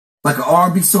Like an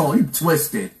R&B song. You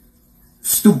twisted.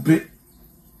 Stupid.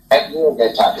 You don't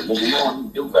that type of nigga. You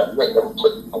don't do that. You ain't never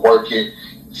put the work in.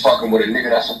 Fucking with a nigga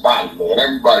that's a body man.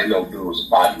 Everybody know dude was a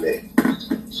body man.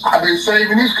 I've been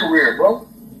saving his career, bro.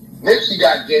 Nipsey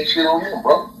got gay shit on him,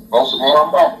 bro. Most of what I'm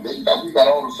about. Nigga, we got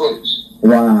all the footage.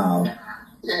 Wow.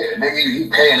 Yeah, nigga, he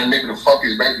paying a nigga to fuck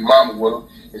his baby mama with him.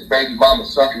 His baby mama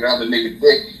sucking the other nigga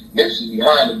dick. Nipsey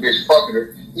behind the bitch fucking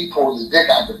her. He pulls his dick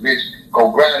out the bitch, go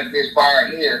grab the bitch by her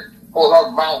hair, pull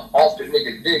her mouth off the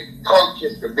nigga dick, tongue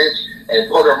kiss the bitch, and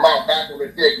put her mouth back on the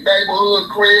dick. Neighborhood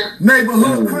crib.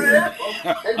 Neighborhood crib.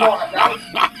 They know I got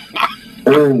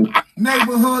it.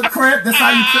 Neighborhood crib. That's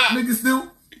how you niggas do?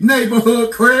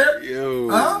 Neighborhood crib. Yo.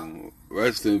 Huh?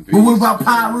 Rest in peace. But what about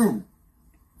Pyru?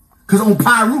 Because on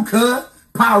Pyru, cuz,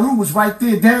 Pyru was right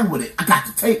there down with it. I got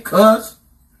the tape, cuz.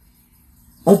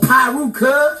 On Pyru,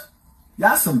 cuz.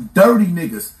 Y'all some dirty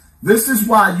niggas. This is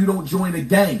why you don't join a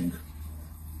gang.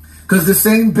 Because the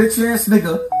same bitch-ass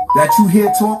nigga that you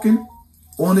hear talking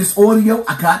on this audio,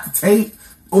 I got the tape.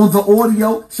 On the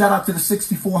audio, shout out to the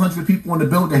 6,400 people in the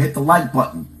building. Hit the like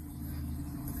button.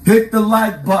 Hit the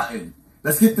like button.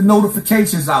 Let's get the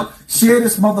notifications out. Share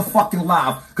this motherfucking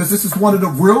live. Because this is one of the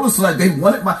realest. Like,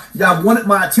 y'all wanted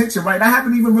my attention, right? I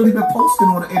haven't even really been posting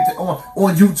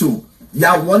on YouTube.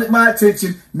 Y'all wanted my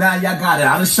attention. Now y'all got it.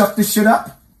 I done shut this shit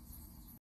up.